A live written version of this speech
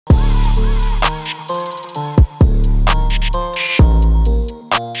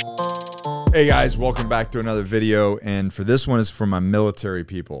Hey guys, welcome back to another video. And for this one is for my military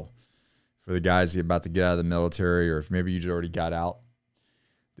people. For the guys about to get out of the military, or if maybe you already got out.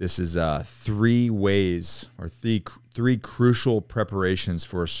 This is three ways or three crucial preparations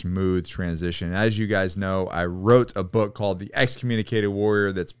for a smooth transition. As you guys know, I wrote a book called The Excommunicated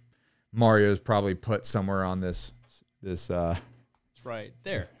Warrior that's Mario's probably put somewhere on this. It's right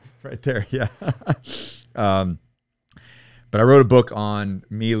there. Right there, yeah. But I wrote a book on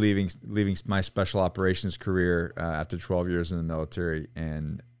me leaving my special operations career after 12 years in the military,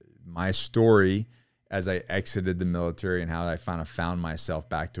 and my story as I exited the military and how I found myself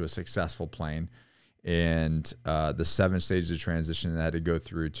back to a successful plane, and the 7 stages of transition that I had to go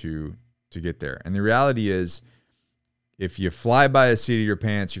through to get there. And the reality is, if you fly by the seat of your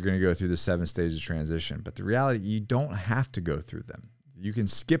pants, you're going to go through the 7 stages of transition. But the reality, you don't have to go through them. You can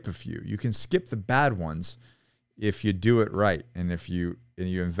skip a few. You can skip the bad ones if you do it right, and if you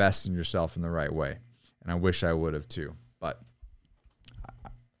invest in yourself in the right way. And I wish I would have too, but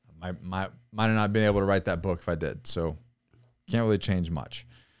I might have not been able to write that book if I did. So can't really change much.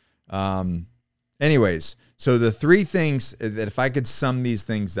 Anyways, so the 3 things that, if I could sum these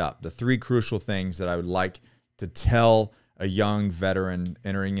things up, the 3 crucial things that I would like to tell a young veteran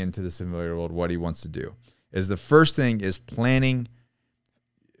entering into the civilian world what he wants to do, is the first thing is planning,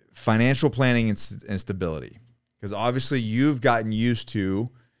 financial planning and stability. Because obviously you've gotten used to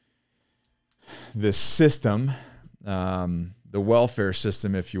the system, the welfare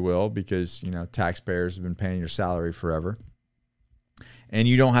system, if you will, because, you know, taxpayers have been paying your salary forever. And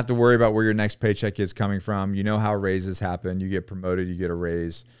you don't have to worry about where your next paycheck is coming from. You know how raises happen. You get promoted, you get a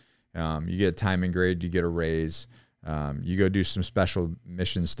raise. You get a time and grade, you get a raise. You go do some special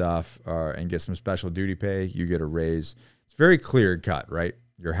mission stuff and get some special duty pay, you get a raise. It's very clear cut, right?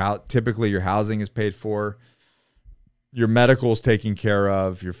 Typically your housing is paid for. Your medical is taken care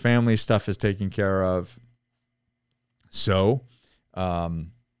of. Your family stuff is taken care of. So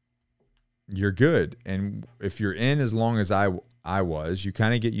you're good. And if you're in as long as I was, you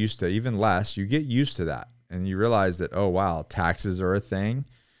kind of get used to, even less, you get used to that. And you realize that, oh, wow, taxes are a thing.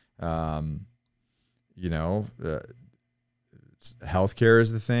 Healthcare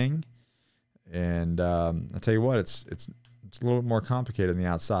is the thing. And I'll tell you what, it's a little bit more complicated on the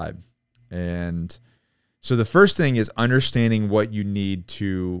outside. And so the first thing is understanding what you need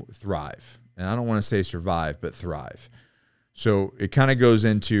to thrive. And I don't want to say survive, but thrive. So it kind of goes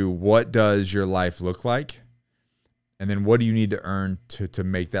into, what does your life look like? And then what do you need to earn to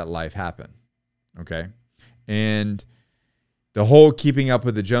make that life happen? Okay. And the whole keeping up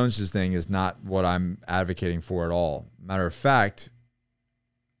with the Joneses thing is not what I'm advocating for at all. Matter of fact,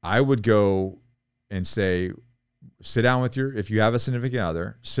 I would go and say, sit down with if you have a significant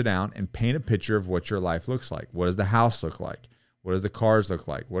other, sit down and paint a picture of what your life looks like. What does the house look like? What does the cars look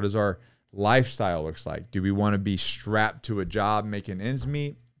like? What does our lifestyle looks like? Do we want to be strapped to a job making ends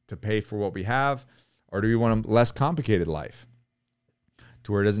meet to pay for what we have? Or do we want a less complicated life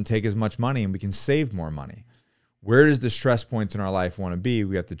to where it doesn't take as much money and we can save more money? Where does the stress points in our life want to be?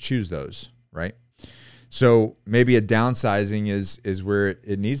 We have to choose those, right? So maybe a downsizing is where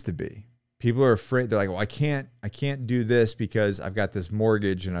it needs to be. People are afraid. They're like, well, I can't do this because I've got this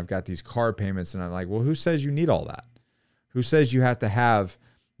mortgage and I've got these car payments. And I'm like, well, who says you need all that? Who says you have to have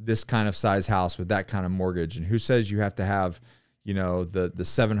this kind of size house with that kind of mortgage? And who says you have to have, the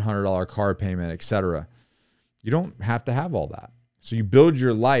 $700 car payment, et cetera? You don't have to have all that. So you build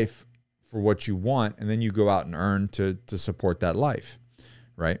your life for what you want, and then you go out and earn to support that life,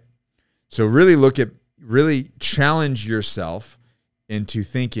 right? So really challenge yourself into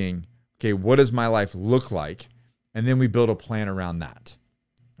thinking, okay, what does my life look like? And then we build a plan around that.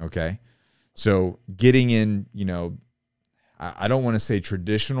 Okay. So getting in, I don't want to say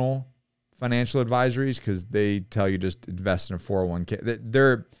traditional financial advisories, because they tell you just invest in a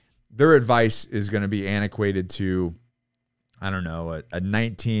 401k. Their advice is going to be antiquated to, I don't know, a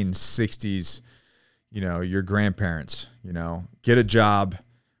 1960s, your grandparents, get a job,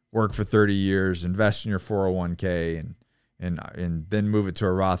 work for 30 years, invest in your 401k and then move it to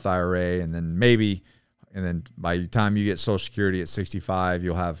a Roth IRA, and then by the time you get Social Security at 65,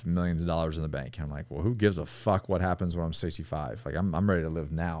 you'll have millions of dollars in the bank. And I'm like, well, who gives a fuck what happens when I'm 65? Like, I'm ready to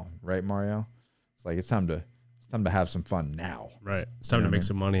live now, right, Mario? It's like, it's time to have some fun now. Right. It's time to make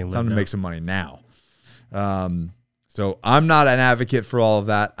some money. It's time to make some money now. So I'm not an advocate for all of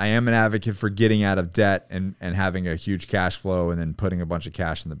that. I am an advocate for getting out of debt and having a huge cash flow and then putting a bunch of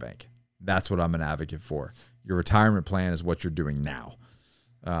cash in the bank. That's what I'm an advocate for. Your retirement plan is what you're doing now.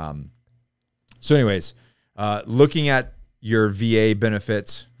 So anyways, looking at your VA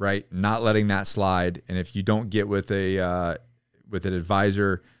benefits, right? Not letting that slide. And if you don't get with an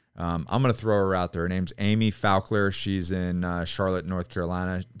advisor, I'm going to throw her out there. Her name's Amy Faulkner. She's in Charlotte, North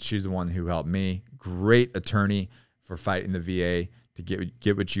Carolina. She's the one who helped me. Great attorney for fighting the VA to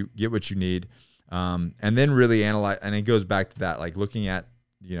get what you need. And then really analyze, and it goes back to that, like looking at,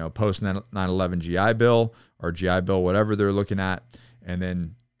 post 9/11 GI Bill or GI Bill, whatever they're looking at, and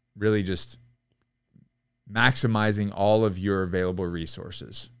then really just maximizing all of your available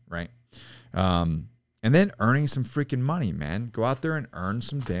resources, right? And then earning some freaking money, man. Go out there and earn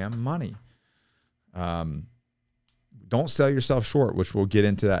some damn money. Don't sell yourself short, which we'll get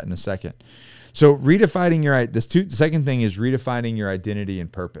into that in a second. So redefining the second thing is redefining your identity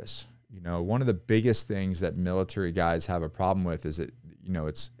and purpose. One of the biggest things that military guys have a problem with is that,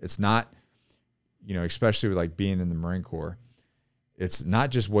 it's not, especially with like being in the Marine Corps, it's not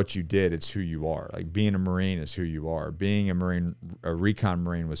just what you did, it's who you are. Like being a Marine is who you are. Being a recon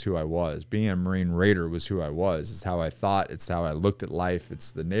Marine was who I was. Being a Marine Raider was who I was. It's how I thought. It's how I looked at life.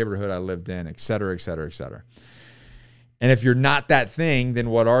 It's the neighborhood I lived in, et cetera, et cetera, et cetera. And if you're not that thing,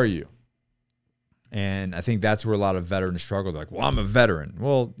 then what are you? And I think that's where a lot of veterans struggle. They're like, well, I'm a veteran.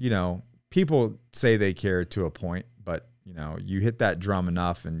 Well, people say they care to a point, but, you hit that drum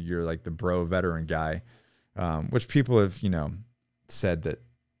enough and you're like the bro veteran guy, which people have, said that,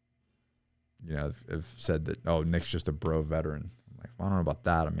 have said that, oh, Nick's just a bro veteran. I'm like, well, I don't know about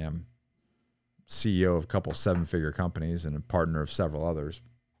that. I mean, I'm CEO of a couple 7-figure companies and a partner of several others.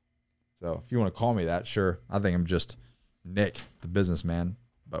 So if you want to call me that, sure. I think I'm just Nick, the businessman,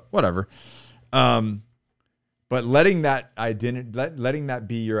 but whatever. But letting that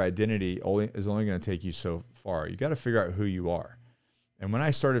be your identity is only going to take you so far. You got to figure out who you are. And when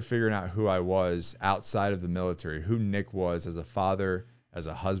I started figuring out who I was outside of the military, who Nick was as a father, as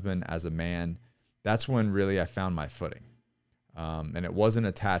a husband, as a man, that's when really I found my footing. And it wasn't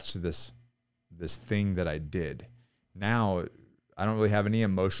attached to this thing that I did. Now, I don't really have any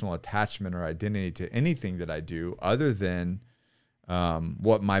emotional attachment or identity to anything that I do other than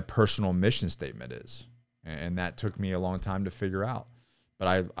what my personal mission statement is. And that took me a long time to figure out.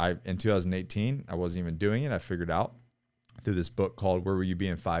 But I in 2018, I wasn't even doing it. I figured out through this book called Where Will You Be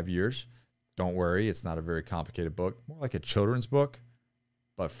in 5 Years? Don't worry, it's not a very complicated book. More like a children's book,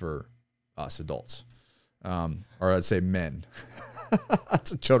 but for us adults. Or I'd say men.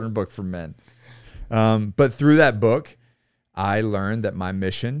 It's a children's book for men. But through that book, I learned that my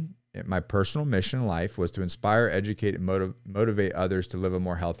mission, my personal mission in life was to inspire, educate, and motivate others to live a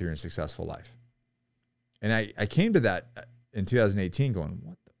more healthier and successful life. And I came to that in 2018 going,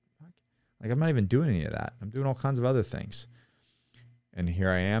 what the fuck? Like, I'm not even doing any of that. I'm doing all kinds of other things. And here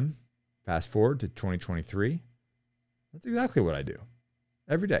I am, fast forward to 2023. That's exactly what I do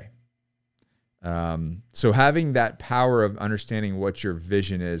every day. So having that power of understanding what your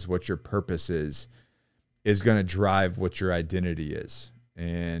vision is, what your purpose is going to drive what your identity is.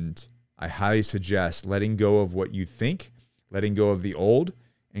 And I highly suggest letting go of what you think, letting go of the old,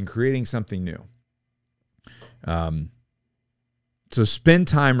 and creating something new. So spend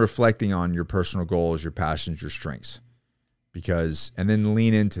time reflecting on your personal goals, your passions, your strengths, and then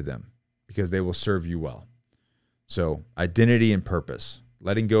lean into them because they will serve you well. So identity and purpose,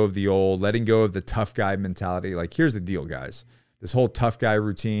 letting go of the old, letting go of the tough guy mentality. Like, here's the deal, guys. This whole tough guy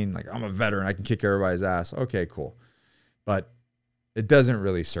routine, like, I'm a veteran, I can kick everybody's ass. Okay, cool. But it doesn't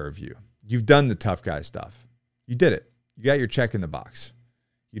really serve you. You've done the tough guy stuff. You did it. You got your check in the box.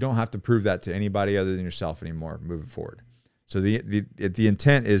 You don't have to prove that to anybody other than yourself anymore moving forward. So the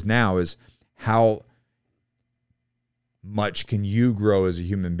intent is how much can you grow as a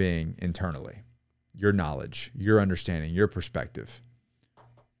human being internally? Your knowledge, your understanding, your perspective.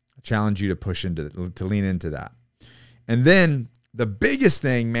 I challenge you to lean into that. And then the biggest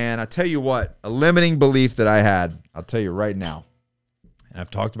thing, man, I tell you what, a limiting belief that I had, I'll tell you right now, and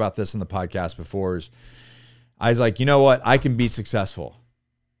I've talked about this in the podcast before, is I was like, you know what? I can be successful.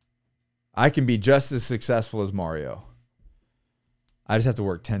 I can be just as successful as Mario. I just have to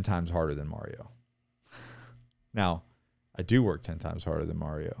work 10 times harder than Mario. Now, I do work 10 times harder than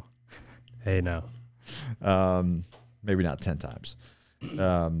Mario. Hey, no. Maybe not 10 times.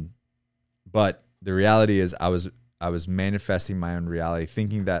 But the reality is I was manifesting my own reality,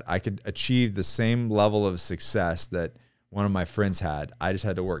 thinking that I could achieve the same level of success that one of my friends had. I just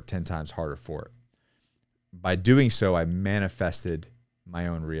had to work 10 times harder for it. By doing so, I manifested my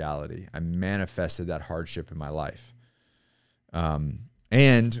own reality. I manifested that hardship in my life.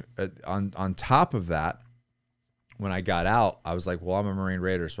 And on top of that, when I got out, I was like, well, I'm a Marine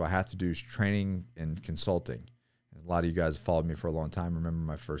Raider, so I have to do training and consulting. A lot of you guys followed me for a long time. Remember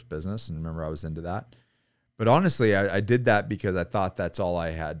my first business, and remember I was into that. But honestly, I did that because I thought that's all I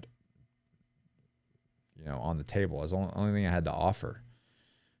had, on the table. It was the only thing I had to offer.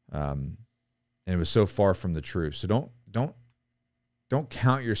 And it was so far from the truth. So don't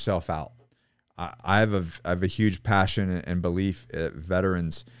count yourself out. I have a huge passion and belief that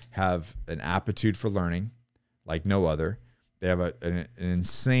veterans have an aptitude for learning like no other. They have an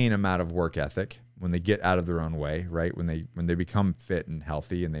insane amount of work ethic when they get out of their own way, right? When they become fit and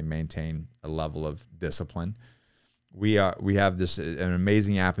healthy and they maintain a level of discipline. We have an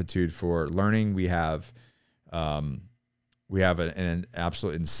amazing aptitude for learning. We have an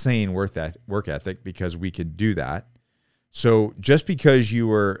absolute insane work ethic because we could do that. So just because you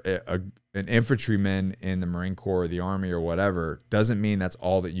were an infantryman in the Marine Corps or the Army or whatever doesn't mean that's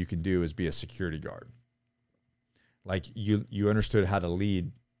all that you can do is be a security guard. Like you understood how to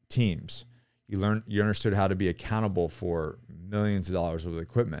lead teams. You understood how to be accountable for millions of dollars of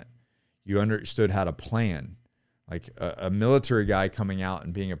equipment. You understood how to plan. Like a military guy coming out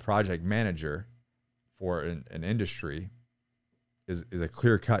and being a project manager for an industry is a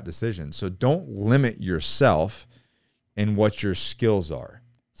clear-cut decision. So don't limit yourself in what your skills are.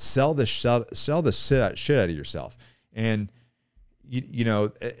 Sell the shit out of yourself. And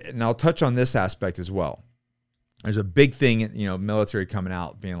and I'll touch on this aspect as well. There's a big thing, military coming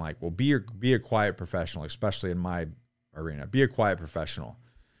out being like, well, be a quiet professional, especially in my arena. Be a quiet professional.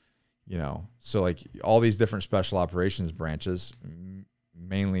 So like all these different special operations branches,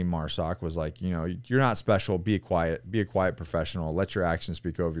 mainly MARSOC, was like, you're not special. Be a quiet professional. Let your actions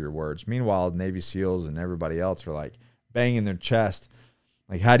speak over your words. Meanwhile, Navy SEALs and everybody else are like banging their chest.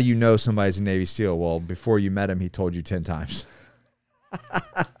 Like, how do you know somebody's a Navy SEAL? Well, before you met him, he told you 10 times.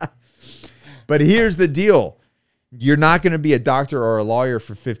 But here's the deal. You're not going to be a doctor or a lawyer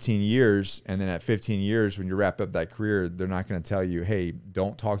for 15 years. And then at 15 years, when you wrap up that career, they're not going to tell you, hey,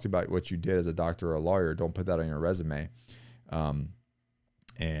 don't talk about what you did as a doctor or a lawyer. Don't put that on your resume. And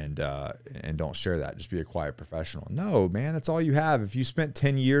don't share that. Just be a quiet professional. No, man, that's all you have. If you spent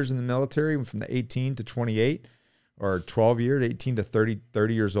 10 years in the military from the 18 to 28 or 12 years, 18 to 30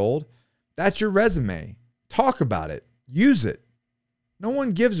 years old, that's your resume. Talk about it. Use it. No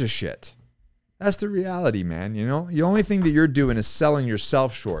one gives a shit. That's the reality, man. The only thing that you're doing is selling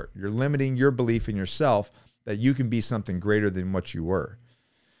yourself short. You're limiting your belief in yourself that you can be something greater than what you were.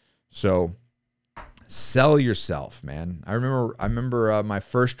 So sell yourself, man. I remember my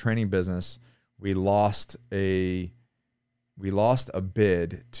first training business. We lost a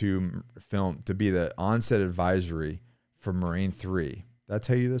bid to be the onset advisory for Marine 3. Did I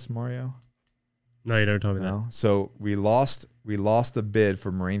tell you this, Mario? No, you never told me that. So we lost the bid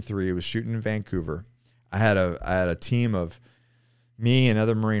for Marine 3. It was shooting in Vancouver. I had a team of me,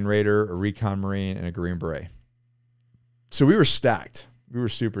 another Marine Raider, a Recon Marine, and a Green Beret. So we were stacked. We were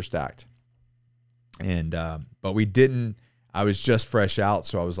super stacked. And but we didn't. I was just fresh out,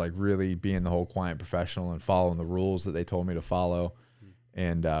 so I was like really being the whole quiet professional and following the rules that they told me to follow.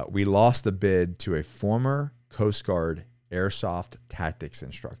 And we lost the bid to a former Coast Guard airsoft tactics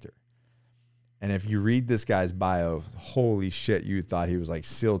instructor. And if you read this guy's bio, holy shit, you thought he was like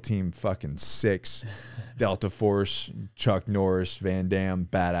SEAL Team fucking 6, Delta Force, Chuck Norris, Van Damme,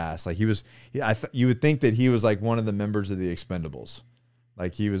 badass. Like he was, you would think that he was like one of the members of the Expendables.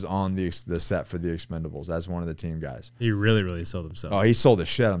 Like he was on the set for the Expendables as one of the team guys. He really, really sold himself. Oh, he sold the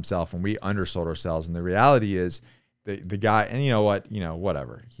shit himself, and we undersold ourselves. And the reality is the guy, and you know what,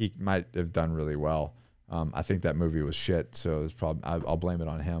 whatever. He might have done really well. I think that movie was shit, so it's probably I'll blame it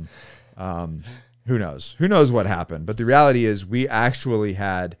on him. Who knows? Who knows what happened? But the reality is we actually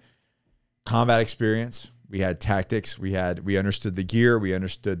had combat experience. We had tactics. We understood the gear. We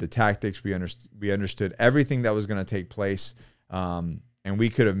understood the tactics. We understood everything that was going to take place. And we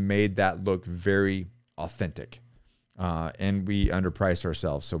could have made that look very authentic. And we underpriced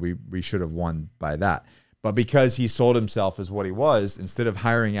ourselves. So we should have won by that. But because he sold himself as what he was, instead of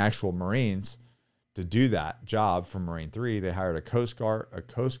hiring actual Marines to do that job for Marine 3, they hired a Coast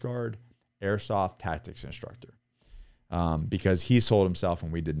Guard airsoft tactics instructor, because he sold himself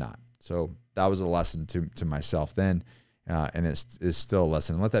and we did not. So that was a lesson to myself then, and it's still a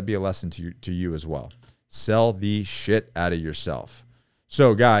lesson. And let that be a lesson to you as well. Sell the shit out of yourself.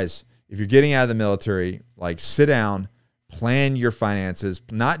 So guys, if you're getting out of the military, like sit down, plan your finances,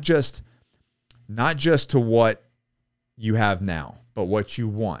 not just to what you have now, but what you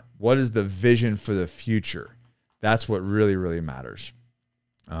want. What is the vision for the future? That's what really, really matters.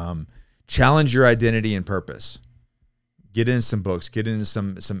 Challenge your identity and purpose. Get into some books, get into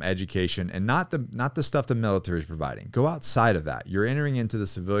some education, and not the stuff the military is providing. Go outside of that. You're entering into the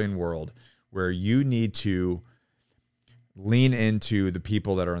civilian world where you need to lean into the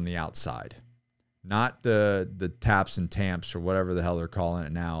people that are on the outside, not the taps and tamps or whatever the hell they're calling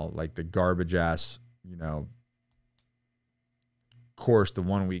it now, like the garbage ass, course, the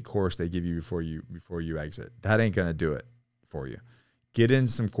 1 week course they give you before you exit. That ain't going to do it for you. Get in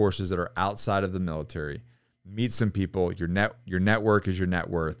some courses that are outside of the military. Meet some people. Your network is your net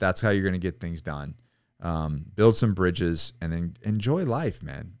worth. That's how you're going to get things done. Build some bridges, and then enjoy life,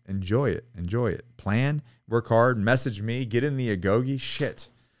 man. Enjoy it. Plan, work hard, message me, get in the Agoge. Shit.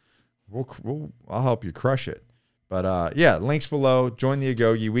 I'll help you crush it. But yeah, links below. Join the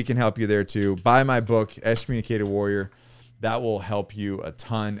Agoge. We can help you there too. Buy my book, Excommunicated Warrior. That will help you a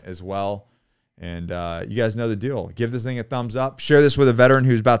ton as well. And you guys know the deal. Give this thing a thumbs up. Share this with a veteran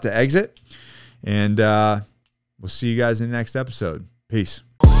who's about to exit. And we'll see you guys in the next episode. Peace.